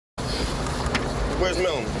Where's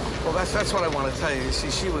Melanie? Well, that's what I want to tell you.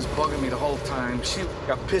 See, she was bugging me the whole time. She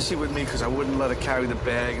got pissy with me because I wouldn't let her carry the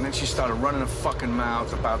bag, and then she started running her fucking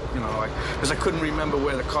mouth about, you know, like, because I couldn't remember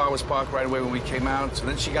where the car was parked right away when we came out. So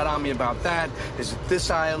then she got on me about that. Is it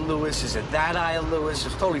this aisle, Lewis? Is it that aisle, Lewis?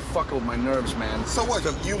 It's totally fucking with my nerves, man. So what,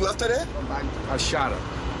 you left her there? I shot her.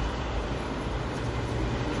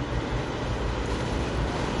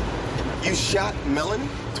 You shot Melanie?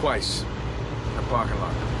 Twice. In the parking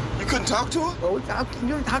lot. You couldn't talk to her? Well,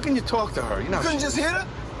 how can you talk to her? You know, You couldn't just hit her?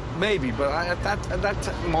 maybe, but at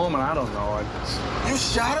that moment, I don't know. You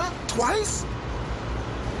shot her twice?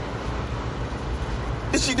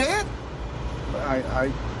 Is she dead?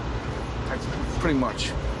 I pretty much.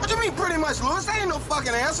 What do you mean, pretty much, Lewis? That ain't no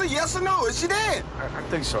fucking answer. Yes or no? Is she dead? I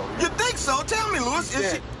think so. You think so? Tell me, Lewis.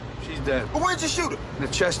 She's dead. But where'd you shoot her? In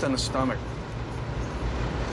the chest and the stomach.